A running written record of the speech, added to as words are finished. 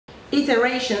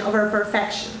iteration over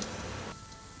perfection.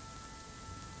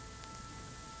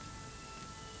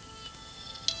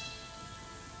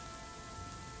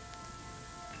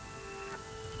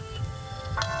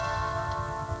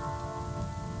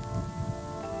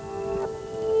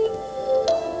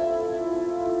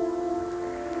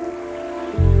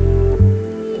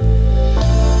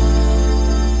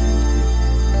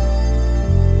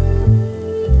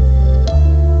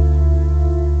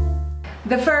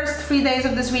 The first 3 days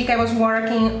of this week I was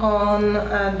working on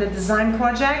the design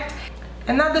project.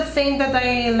 Another thing that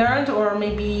I learned, or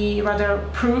maybe rather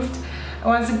proved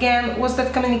once again, was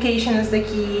that communication is the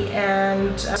key,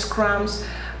 and scrums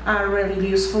are really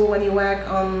useful when you work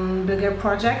on bigger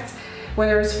projects,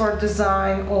 whether it's for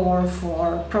design or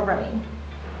for programming.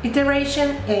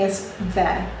 Iteration is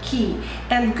the key,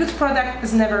 and good product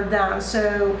is never done.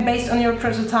 So based on your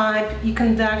prototype, you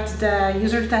conduct the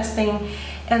user testing,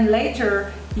 and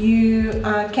later you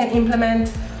can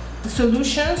implement the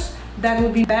solutions that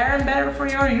will be better and better for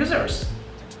your users.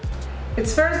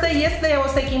 It's Thursday. Yesterday I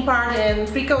was taking part in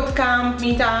FreeCodeCamp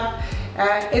meetup.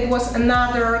 It was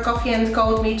another coffee and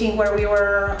code meeting where we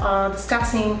were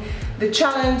discussing the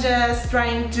challenges,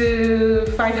 trying to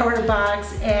find our bugs,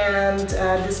 and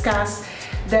discuss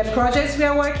the projects we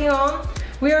are working on.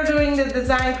 We are doing the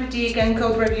design critique and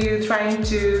code review, trying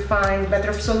to find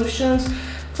better solutions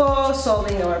for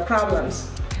solving our problems.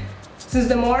 Since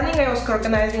the morning I was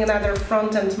organizing another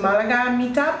front-end Malaga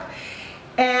meetup,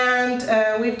 and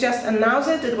we've just announced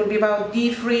it. It will be about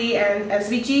D3 and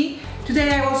SVG.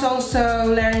 Today I was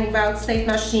also learning about state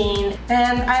machine,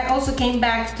 and I also came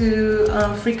back to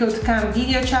FreeCodeCamp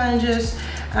video challenges.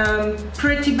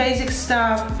 Pretty basic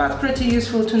stuff, but pretty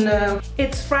useful to know.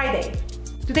 It's Friday.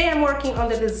 Today I'm working on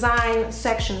the design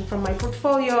section from my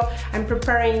portfolio. I'm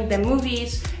preparing the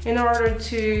movies in order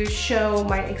to show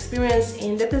my experience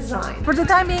in the design. For the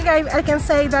time being, I can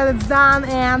say that it's done,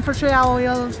 and for sure I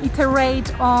will iterate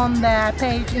on the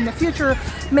page in the future,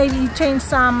 maybe change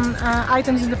some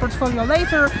items in the portfolio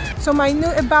later. So my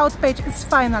new About page is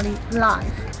finally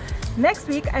live. Next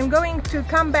week I'm going to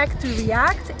come back to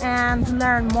React and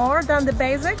learn more than the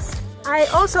basics. I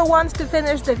also want to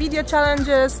finish the video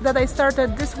challenges that I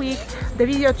started this week, the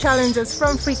video challenges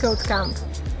from FreeCodeCamp.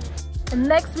 And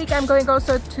next week I'm going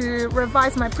also to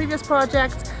revise my previous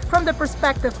project from the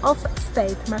perspective of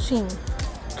state machine.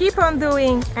 Keep on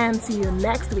doing, and see you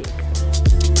next week.